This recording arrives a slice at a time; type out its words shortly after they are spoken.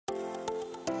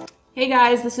Hey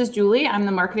guys, this is Julie. I'm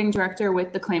the marketing director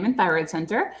with the Clayman Thyroid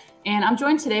Center, and I'm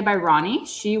joined today by Ronnie.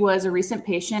 She was a recent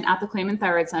patient at the Clayman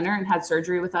Thyroid Center and had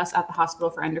surgery with us at the hospital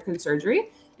for endocrine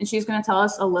surgery, and she's going to tell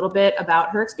us a little bit about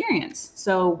her experience.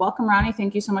 So, welcome, Ronnie.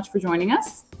 Thank you so much for joining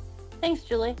us. Thanks,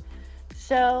 Julie.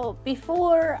 So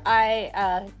before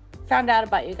I found out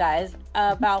about you guys,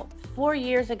 about 4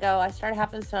 years ago, I started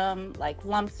having some like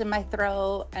lumps in my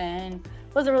throat and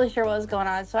wasn't really sure what was going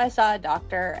on. So I saw a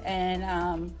doctor,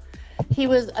 and he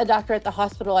was a doctor at the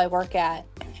hospital I work at,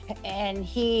 and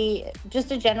he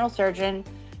just a general surgeon.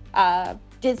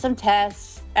 Did some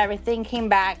tests, everything came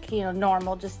back,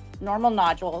 normal, just normal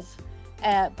nodules.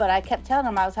 But I kept telling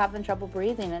him I was having trouble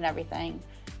breathing and everything,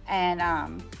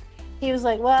 and he was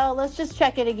like, well, let's just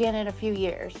check it again in a few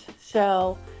years.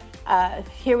 So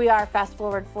here we are, fast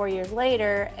forward 4 years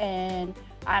later, and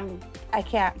I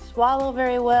can't swallow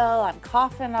very well. I'm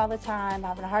coughing all the time,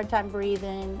 having a hard time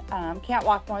breathing. Can't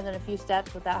walk more than a few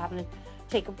steps without having to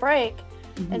take a break.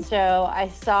 Mm-hmm. And so I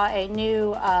saw a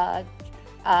new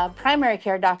primary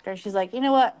care doctor. She's like, you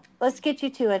know what? Let's get you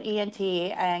to an ENT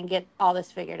and get all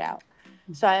this figured out.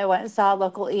 Mm-hmm. So I went and saw a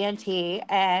local ENT,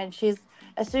 and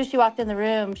as soon as she walked in the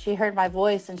room, she heard my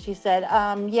voice and she said,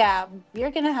 yeah,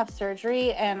 you're going to have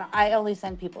surgery, and I only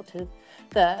send people to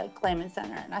the Clayman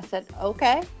Center. And I said,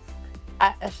 okay.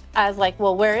 I was like,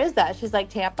 well, where is that? She's like,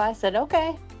 Tampa. I said,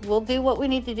 okay, we'll do what we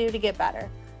need to do to get better.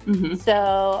 Mm-hmm.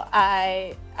 So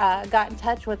I got in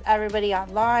touch with everybody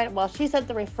online. Well, she sent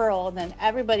the referral, and then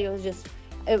everybody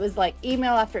it was like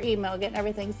email after email, getting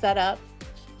everything set up.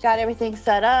 Got everything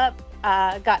set up.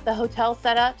 Got the hotel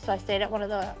set up. So I stayed at one of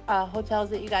the hotels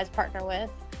that you guys partner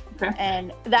with. Okay.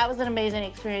 And that was an amazing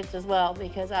experience as well,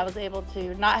 because I was able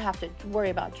to not have to worry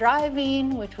about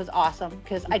driving, which was awesome,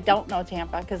 because I don't know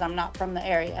Tampa because I'm not from the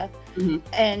area. Mm-hmm.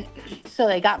 And so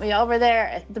they got me over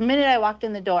there. The minute I walked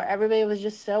in the door, everybody was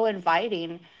just so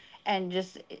inviting and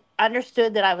just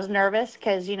understood that I was nervous,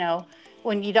 because,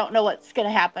 when you don't know what's going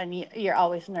to happen, you're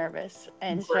always nervous.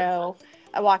 And so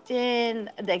I walked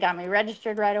in, they got me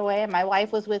registered right away, and my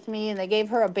wife was with me, and they gave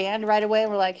her a band right away.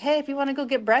 And we're like, hey, if you want to go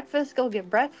get breakfast, go get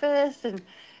breakfast.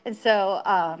 And so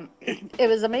it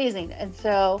was amazing. And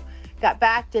so got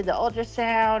back, did the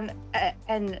ultrasound,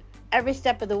 and every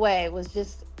step of the way was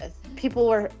just, people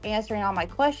were answering all my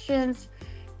questions.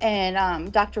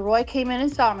 And Dr. Roy came in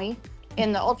and saw me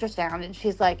in the ultrasound, and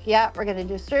she's like, yeah, we're going to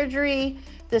do surgery.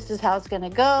 This is how it's going to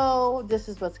go. This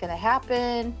is what's going to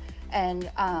happen. And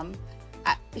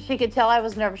she could tell I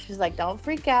was nervous. She's like, don't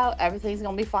freak out. Everything's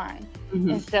going to be fine.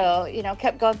 Mm-hmm. And so,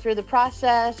 kept going through the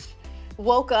process,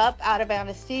 woke up out of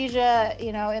anesthesia,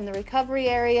 in the recovery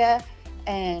area.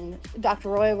 And Dr.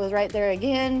 Roy was right there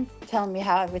again, telling me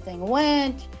how everything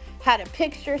went, had a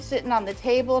picture sitting on the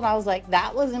table. And I was like,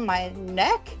 that was in my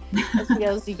neck? And she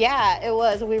goes, yeah, it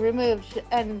was. We removed.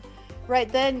 And right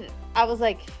then I was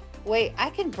like, wait, I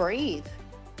can breathe.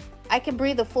 I can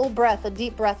breathe a full breath, a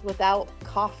deep breath, without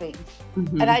coughing.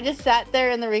 Mm-hmm. And I just sat there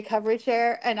in the recovery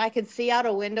chair, and I could see out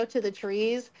a window to the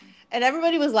trees, and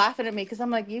everybody was laughing at me because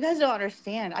I'm like, you guys don't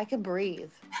understand. I can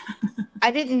breathe.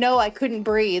 I didn't know I couldn't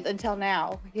breathe until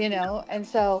now, And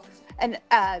so,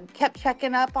 kept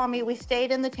checking up on me. We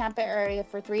stayed in the Tampa area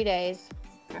for 3 days,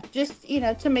 just,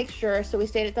 to make sure. So we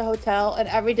stayed at the hotel, and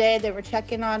every day they were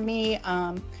checking on me.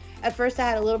 At first, I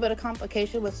had a little bit of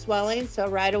complication with swelling, so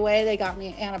right away they got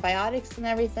me antibiotics and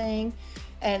everything.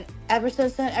 And ever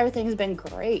since then, everything's been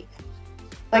great.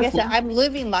 Like I said, I'm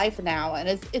living life now, and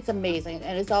it's amazing,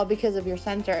 and it's all because of your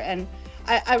center. And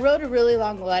I wrote a really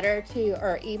long letter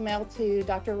or email to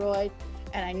Dr. Roy,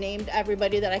 and I named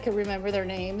everybody that I could remember their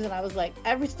names, and I was like,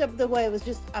 every step of the way was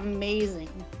just amazing.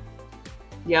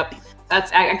 Yep.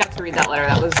 I got to read that letter.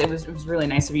 It was really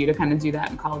nice of you to kind of do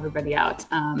that and call everybody out.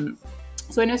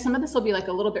 So I know some of this will be like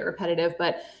a little bit repetitive,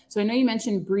 but so I know you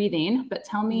mentioned breathing, but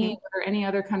tell me, mm-hmm. what are any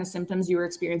other kind of symptoms you were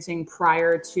experiencing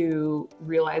prior to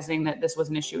realizing that this was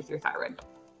an issue with your thyroid?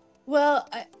 Well,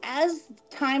 as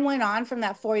time went on from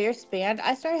that 4-year span,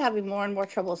 I started having more and more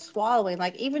trouble swallowing.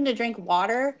 Like, even to drink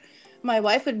water, my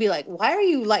wife would be like, why are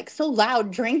you like so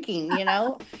loud drinking,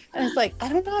 And it's like, I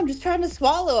don't know, I'm just trying to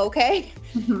swallow, okay?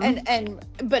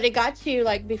 Mm-hmm. But it got to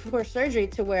like before surgery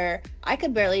to where I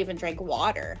could barely even drink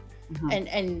water. Mm-hmm.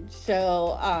 And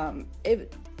so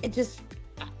it just,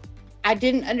 I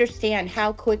didn't understand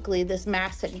how quickly this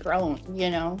mass had grown,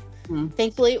 Mm-hmm.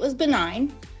 Thankfully it was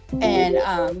benign. And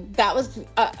that was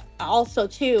also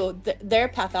too, their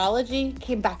pathology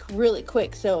came back really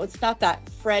quick. So it's not that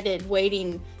fretted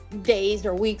waiting days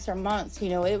or weeks or months,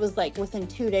 it was like within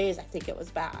 2 days, I think it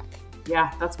was back.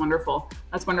 Yeah, that's wonderful.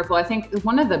 That's wonderful. I think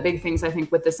one of the big things I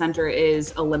think with the center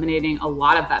is eliminating a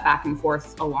lot of that back and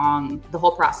forth along the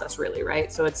whole process, really,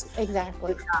 right? So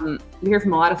Exactly. we hear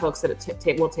from a lot of folks that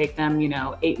it will take them,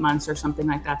 8 months or something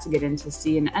like that to get in to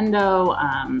see an endo,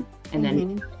 and then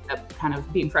end up kind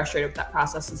of being frustrated with that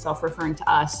process and self-referring to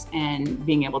us and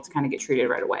being able to kind of get treated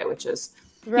right away, which is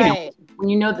right. When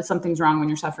you know that something's wrong when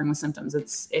you're suffering with symptoms,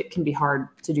 it can be hard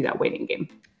to do that waiting game.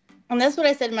 And that's what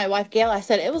I said to my wife, Gail. I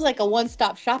said it was like a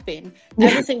one-stop shopping.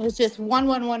 Everything was just one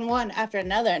after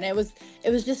another, and it was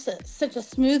just such a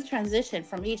smooth transition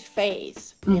from each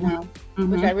phase,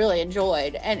 which I really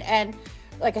enjoyed. And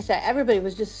like I said, everybody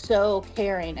was just so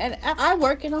caring. And I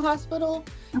work in a hospital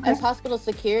as hospital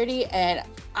security, and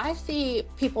I see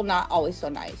people not always so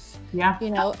nice. Yeah.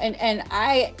 And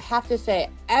I have to say,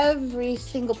 every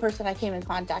single person I came in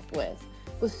contact with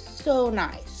was so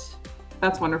nice.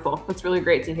 That's wonderful. That's really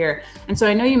great to hear. And so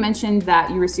I know you mentioned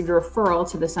that you received a referral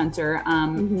to the center.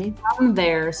 From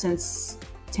there, since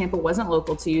Tampa wasn't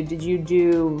local to you, did you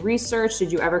do research?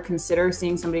 Did you ever consider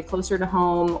seeing somebody closer to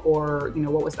home, or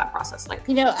what was that process like?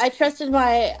 I trusted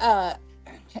my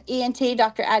ENT,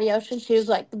 Dr. Adeocean. She was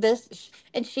like this,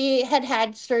 and she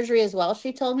had surgery as well,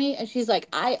 she told me, and she's like,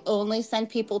 I only send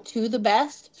people to the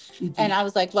best. And I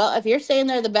was like, well, if you're saying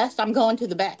they're the best, I'm going to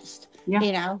the best.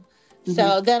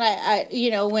 So then I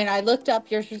when I looked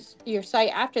up your site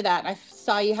after that, and I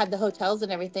saw you had the hotels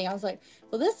and everything, I was like,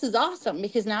 well, this is awesome,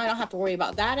 because now I don't have to worry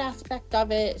about that aspect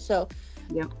of it. So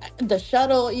the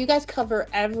shuttle, you guys cover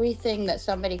everything that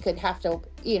somebody could have to,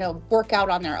 work out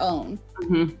on their own.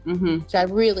 So I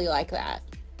really like that.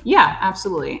 Yeah,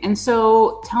 absolutely. And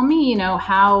so tell me,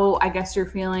 how I guess you're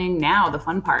feeling now, the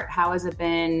fun part. How has it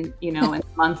been, in a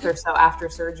month or so after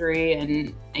surgery?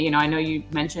 And, I know you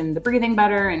mentioned the breathing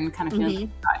better and kind of feeling like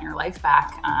you've gotten your life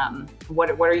back. What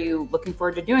are you looking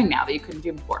forward to doing now that you couldn't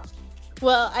do before?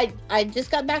 Well, I just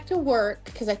got back to work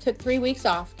because I took 3 weeks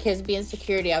off, because being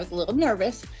security, I was a little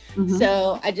nervous.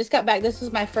 So I just got back. This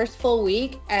was my first full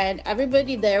week, and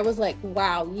everybody there was like,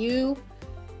 wow, you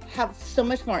have so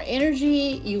much more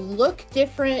energy. You look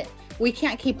different. We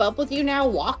can't keep up with you now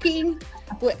walking.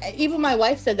 Even my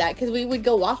wife said that, because we would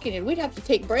go walking and we'd have to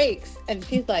take breaks. And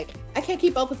she's like, I can't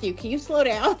keep up with you. Can you slow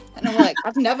down? And I'm like,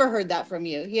 I've never heard that from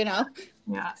you, Yeah.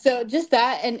 So just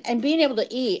that, and being able to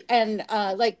eat. And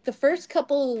like the first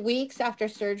couple weeks after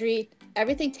surgery,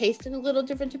 everything tasted a little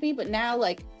different to me. But now,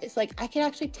 it's like I can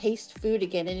actually taste food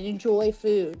again and enjoy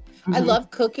food. I love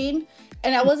cooking.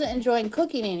 And I wasn't enjoying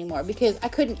cooking anymore because I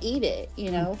couldn't eat it,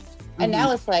 And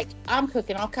now it's like, I'm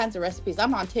cooking all kinds of recipes.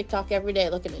 I'm on TikTok every day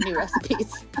looking at new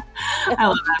recipes. I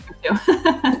love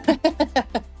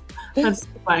that too. That's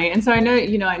funny. And so I know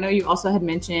you also had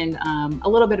mentioned a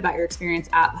little bit about your experience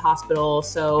at the hospital.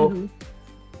 So,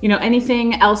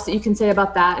 anything else that you can say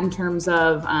about that in terms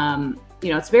of,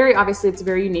 it's a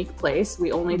very unique place.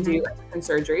 We only do endocrine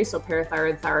surgery, so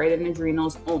parathyroid, thyroid, and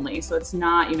adrenals only. So it's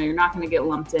not, you're not going to get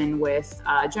lumped in with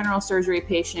general surgery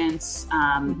patients.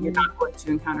 You're not going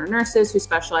to encounter nurses who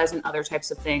specialize in other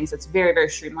types of things. It's a very, very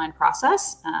streamlined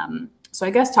process. So I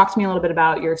guess talk to me a little bit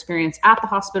about your experience at the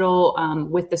hospital,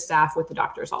 with the staff, with the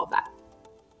doctors, all of that.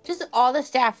 Just all the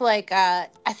staff, I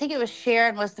think it was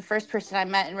Sharon was the first person I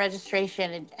met in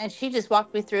registration, and she just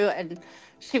walked me through, and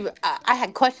I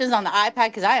had questions on the iPad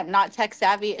because I am not tech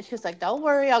savvy, and she was like, don't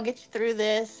worry, I'll get you through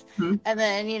this. And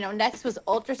then, next was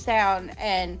ultrasound,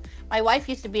 and my wife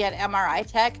used to be an MRI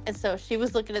tech, and so she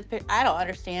was looking at I don't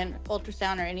understand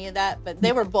ultrasound or any of that, but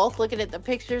they were both looking at the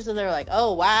pictures, and they were like,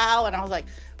 oh, wow. And I was like,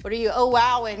 what are you, oh,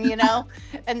 wow,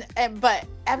 and but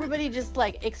everybody just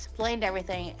explained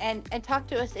everything and talked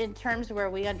to us in terms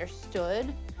where we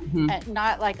understood, and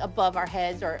not above our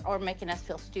heads or making us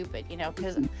feel stupid,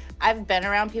 because I've been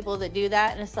around people that do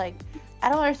that, and it's like, I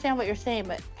don't understand what you're saying,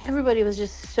 but everybody was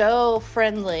just so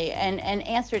friendly and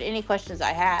answered any questions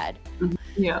I had.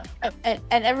 Yeah. And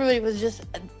everybody was just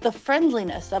the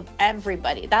friendliness of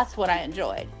everybody. That's what I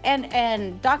enjoyed.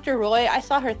 And Dr. Roy, I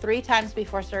saw her 3 times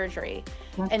before surgery.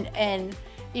 And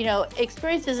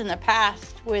experiences in the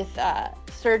past with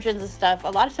surgeons and stuff, a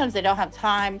lot of times they don't have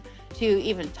time to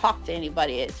even talk to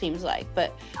anybody, it seems like.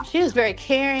 But she was very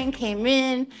caring, came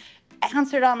in,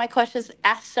 answered all my questions,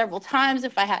 asked several times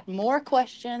if I had more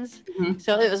questions.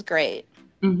 So it was great.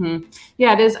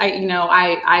 Yeah, it is.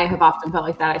 I have often felt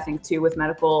like that, I think, too, with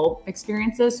medical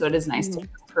experiences. So it is nice to be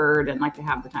heard and to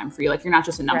have the time for you. You're not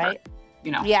just a number. Right.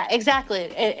 Yeah, exactly.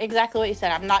 Exactly what you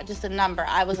said. I'm not just a number.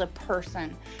 I was a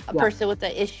person with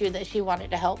the issue that she wanted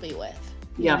to help me with.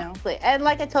 Yeah. You know, and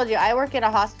like I told you, I work at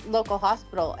a local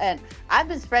hospital, and I've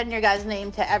been spreading your guys'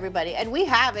 name to everybody. And we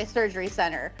have a surgery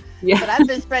center. Yeah. But I've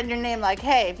been spreading your name like,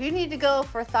 hey, if you need to go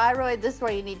for thyroid, this is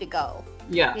where you need to go.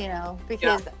 Yeah. You know,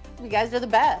 because you guys are the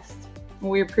best.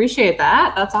 Well, we appreciate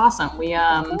that. That's awesome. We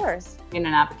Of course. being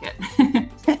an advocate.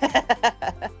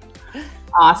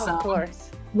 Awesome. Of course.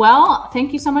 Well,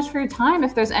 thank you so much for your time.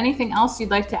 If there's anything else you'd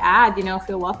like to add, you know,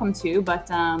 feel welcome to. But,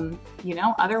 you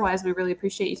know, otherwise, we really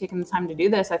appreciate you taking the time to do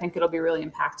this. I think it'll be really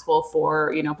impactful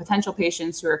for, you know, potential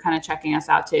patients who are kind of checking us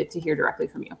out to hear directly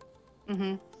from you.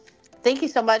 Mm-hmm. Thank you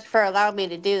so much for allowing me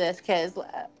to do this because,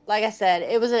 like I said,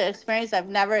 it was an experience I've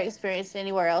never experienced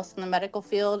anywhere else in the medical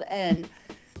field, and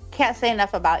can't say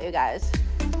enough about you guys.